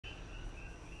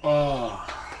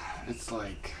It's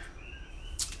like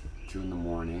 2 in the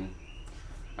morning.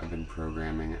 I've been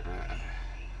programming.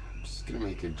 I'm just gonna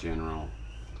make a general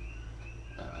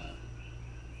uh,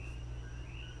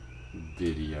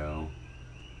 video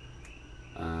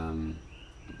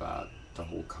about the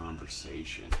whole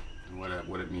conversation and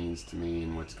what it means to me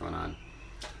and what's going on.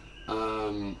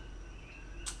 Um,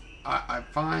 I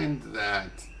find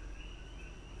that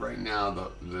right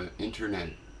now the internet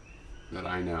that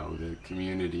I know, the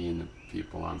community and the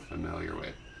people I'm familiar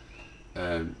with,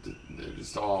 they're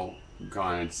just all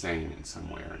gone insane in some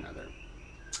way or another.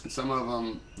 And some of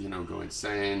them, go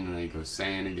insane and they go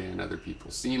sane again. Other people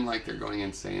seem like they're going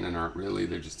insane and aren't really.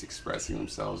 They're just expressing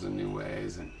themselves in new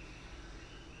ways.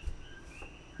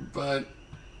 But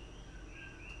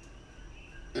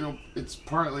it's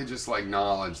partly just like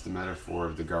knowledge, the metaphor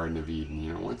of the Garden of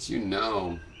Eden. Once you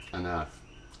know enough.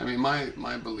 I mean,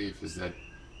 my belief is that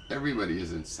everybody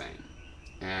is insane.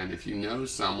 And if you know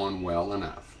someone well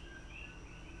enough,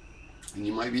 and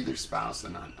you might be their spouse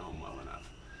and not know them well enough,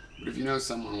 but if you know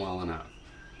someone well enough,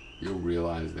 you'll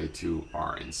realize they too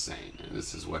are insane. And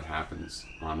this is what happens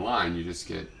online. You just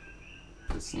get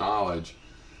this knowledge.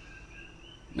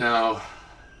 Now,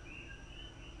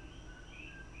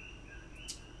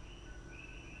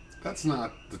 that's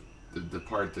not the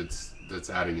part that's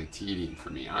adding a tedium for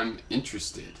me. I'm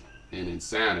interested in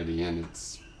insanity, and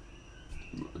it's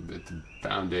at the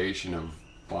foundation of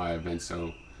why I've been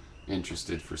so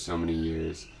interested for so many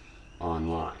years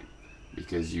online,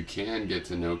 because you can get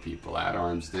to know people at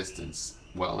arm's distance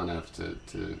well enough to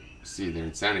see their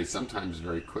insanity, sometimes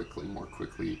very quickly, more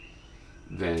quickly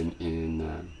than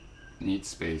in meat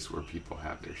space where people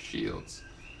have their shields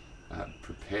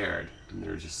prepared and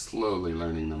they're just slowly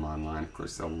learning them online. Of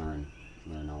course they'll learn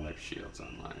all their shields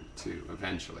online too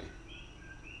eventually.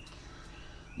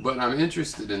 But I'm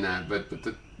interested in that. But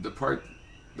the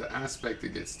aspect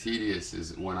that gets tedious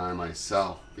is when I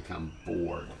myself become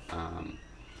bored.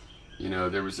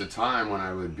 There was a time when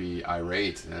I would be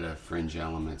irate at a fringe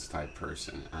elements type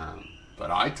person, but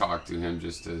I talked to him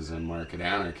just as a market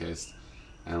anarchist.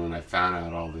 And when I found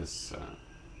out all this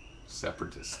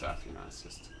separatist stuff, it's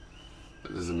just,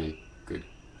 that doesn't make good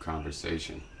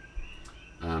conversation.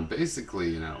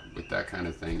 Basically, with that kind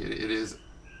of thing, it is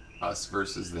us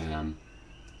versus them.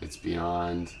 It's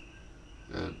beyond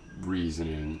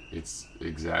reasoning. It's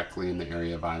exactly in the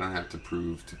area of I don't have to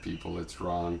prove to people it's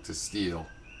wrong to steal.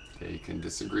 They can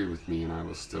disagree with me and I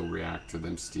will still react to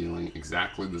them stealing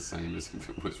exactly the same as if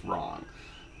it was wrong.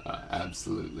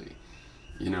 Absolutely.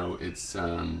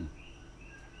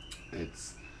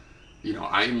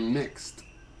 I'm mixed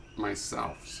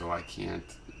myself, so I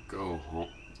can't go home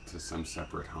to some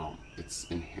separate home. It's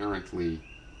inherently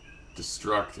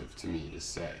destructive to me to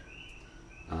say.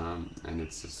 And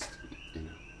it's just,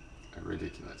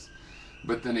 ridiculous.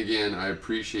 But then again, I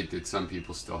appreciate that some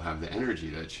people still have the energy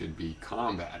that should be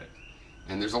combated.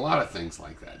 And there's a lot of things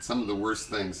like that. Some of the worst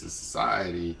things in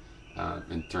society,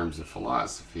 in terms of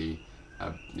philosophy,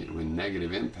 with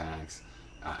negative impacts,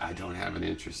 I don't have an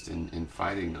interest in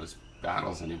fighting those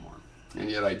battles anymore.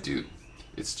 And yet I do.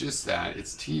 It's just that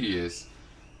it's tedious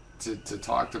to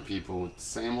talk to people with the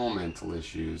same old mental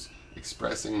issues,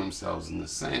 expressing themselves in the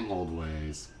same old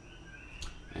ways,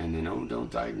 and then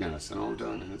don't diagnose, and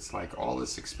don't, and it's like all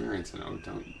this experience, and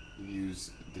don't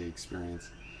use the experience.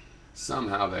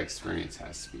 Somehow the experience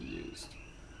has to be used.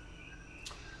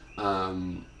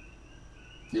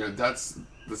 That's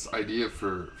this idea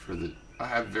for the. I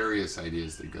have various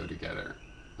ideas that go together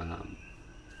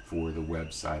for the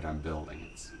website I'm building.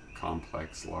 It's a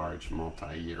complex, large,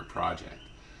 multi-year project.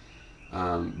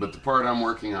 But the part I'm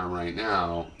working on right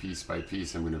now, piece by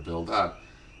piece, I'm going to build up,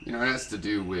 it has to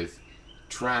do with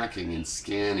tracking and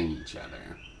scanning each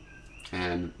other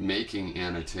and making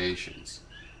annotations.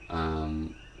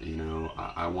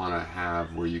 I want to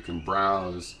have where you can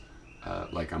browse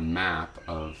like a map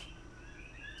of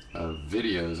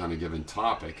videos on a given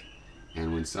topic,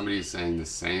 and when somebody's saying the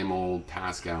same old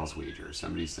Pascal's wager, or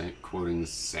somebody's quoting the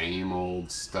same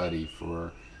old study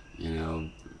for,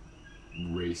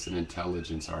 race and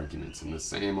intelligence arguments and the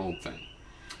same old thing.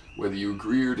 Whether you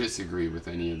agree or disagree with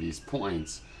any of these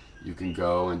points, you can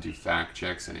go and do fact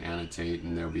checks and annotate,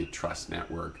 and there'll be a trust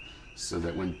network so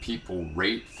that when people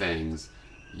rate things,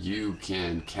 you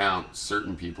can count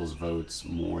certain people's votes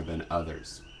more than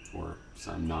others, or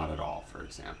some not at all, for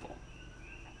example.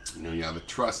 You have a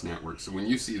trust network, so when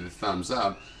you see the thumbs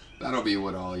up, that'll be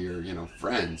what all your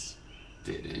friends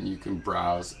did, and you can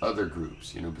browse other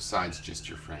groups, besides just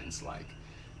your friends, like,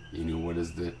 what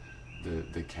does the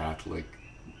Catholic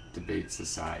Debate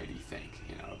Society think,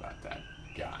 about that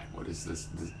guy? What does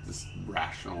this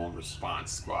rational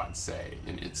response squad say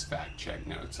in its fact check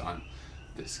notes on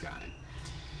this guy?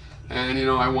 And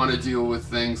I want to deal with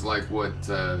things like what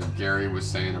Gary was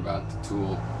saying about the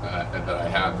tool that I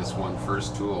have, this one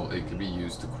first tool. It could be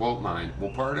used to quote mine.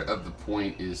 Well, part of the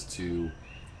point is to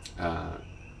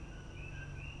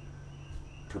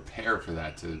prepare for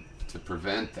that, to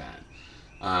prevent that.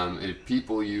 If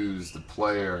people use the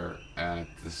player at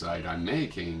the site I'm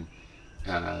making,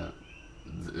 or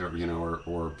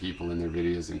people in their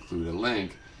videos include a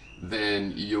link,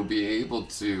 then you'll be able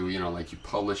to, like you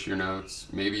publish your notes,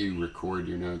 maybe you record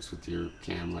your notes with your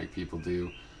cam like people do,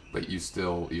 but you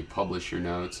publish your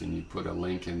notes and you put a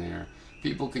link in there.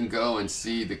 People can go and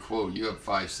see the quote. You have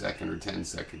 5-second or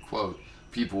 10-second quote.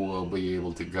 People will be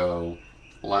able to go,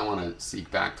 well, I want to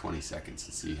seek back 20 seconds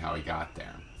and see how he got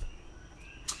there.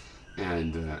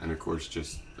 And of course,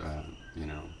 just,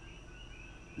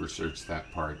 research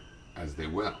that part as they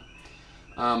will.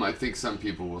 I think some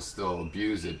people will still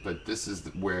abuse it, but this is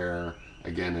where,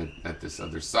 again, at this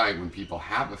other site, when people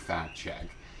have a fact check,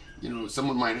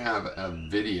 someone might have a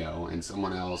video and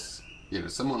someone else,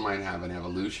 someone might have an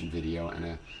evolution video,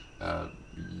 and a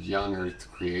young Earth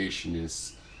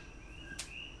creationist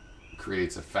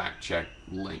creates a fact check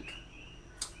link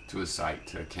to a site,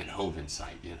 to a Kent Hovind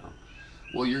site,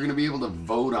 Well, you're going to be able to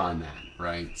vote on that,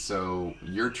 right? So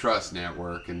your trust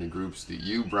network and the groups that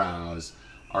you browse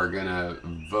are going to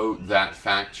vote that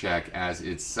fact check as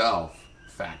itself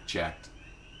fact checked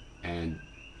and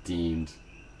deemed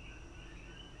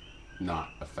not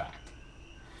a fact.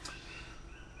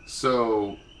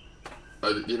 So,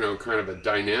 kind of a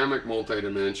dynamic,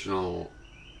 multidimensional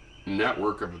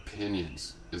network of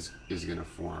opinions is going to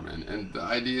form. And the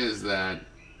idea is that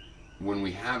when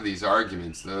we have these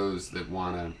arguments, those that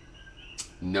want to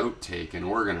note take and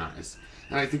organize,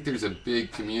 and I think there's a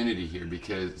big community here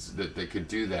because that could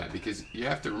do that, because you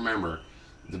have to remember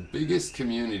the biggest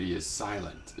community is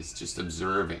silent. It's just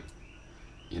observing,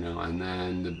 and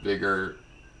then the bigger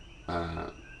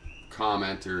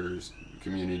commenters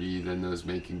community than those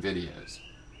making videos.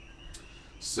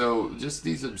 So just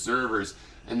these observers,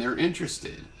 and they're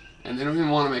interested, and they don't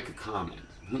even want to make a comment.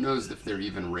 Who knows if they're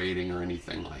even rating or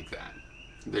anything like that.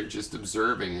 They're just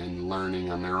observing and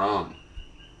learning on their own,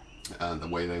 the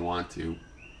way they want to,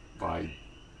 by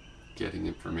getting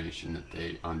information that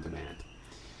they on demand.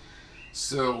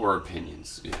 So, or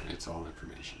opinions, it's all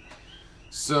information.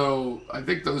 So I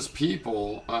think those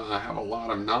people have a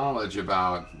lot of knowledge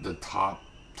about the top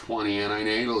 20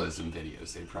 antinatalism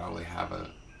videos. They probably have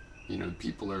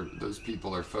those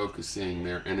people are focusing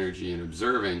their energy and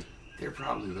observing. They're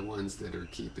probably the ones that are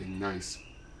keeping nice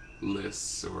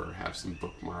lists or have some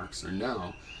bookmarks or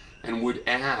and would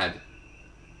add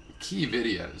key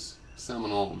videos,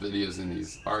 seminal videos in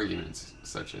these arguments,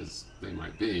 such as they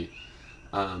might be,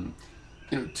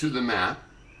 to the map,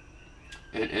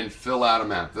 and fill out a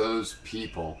map. Those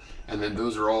people, and then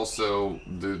those are also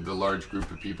the large group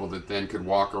of people that then could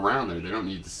walk around there. They don't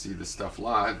need to see the stuff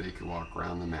live. They could walk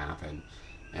around the map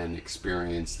and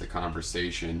experience the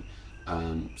conversation,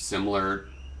 similar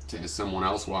to someone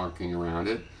else walking around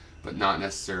it, but not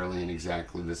necessarily in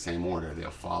exactly the same order.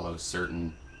 They'll follow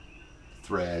certain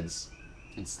threads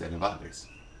instead of others.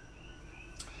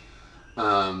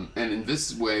 And in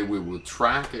this way, we will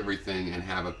track everything and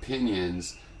have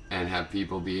opinions and have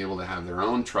people be able to have their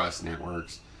own trust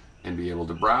networks and be able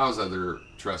to browse other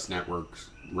trust networks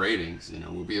ratings.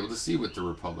 We'll be able to see what the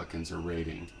Republicans are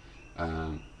rating,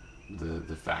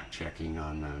 the fact checking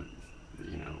on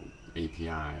the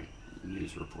API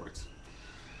news reports.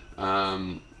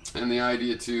 And the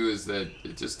idea too is that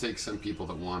it just takes some people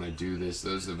that want to do this.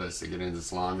 Those of us that get into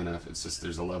this long enough, it's just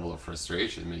there's a level of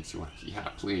frustration that makes you want, yeah,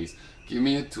 please give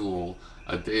me a tool,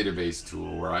 a database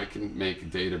tool where I can make a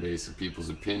database of people's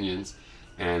opinions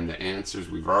and the answers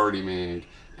we've already made,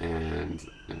 and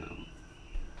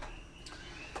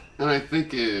and I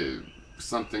think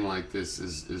something like this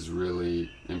is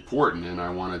really important. And I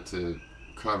wanted to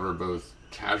cover both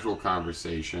casual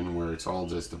conversation, where it's all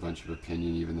just a bunch of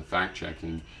opinion, even the fact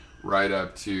checking, right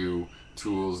up to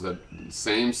tools that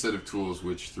same set of tools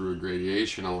which through a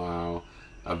gradation allow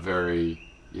a very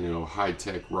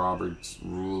high-tech Robert's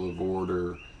rule of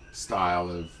order style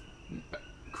of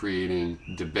creating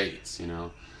debates,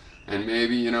 and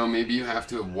maybe you have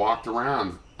to have walked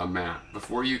around a map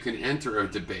before you can enter a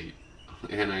debate.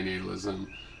 Antinatalism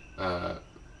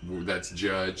that's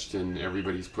judged, and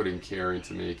everybody's putting care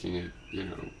into making it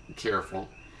careful.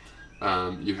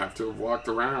 You have to have walked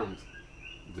around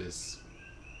this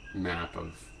map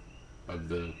of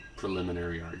the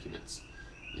preliminary arguments,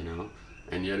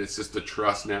 And yet it's just a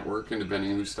trust network, and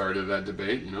depending who started that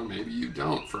debate, maybe you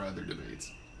don't for other debates.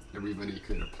 Everybody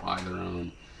could apply their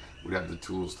own, would have the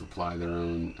tools to apply their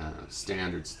own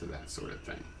standards to that sort of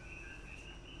thing.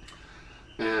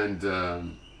 And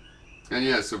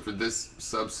yeah, so for this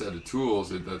subset of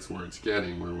tools, that's where it's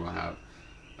getting, where we'll have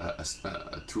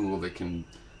a tool that can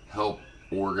help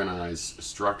organize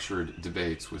structured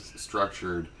debates with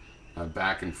structured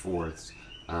back and forths,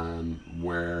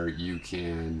 where you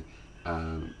can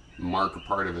mark a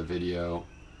part of a video.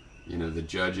 The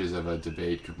judges of a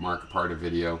debate could mark a part of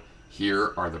video.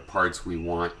 Here are the parts we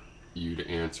want you to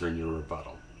answer in your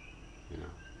rebuttal.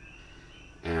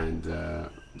 And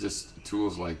just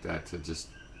tools like that to just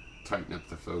tighten up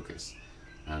the focus,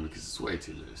 because it's way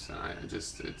too loose.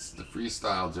 It's the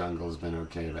freestyle jungle has been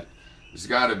okay, but there's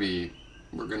got to be.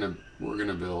 We're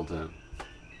gonna build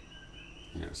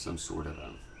some sort of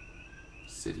a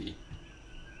city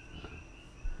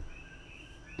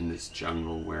in this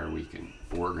jungle where we can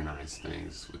organize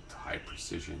things with high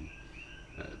precision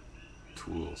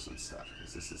tools and stuff,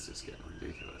 because this is just getting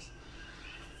ridiculous.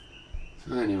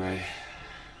 So anyway,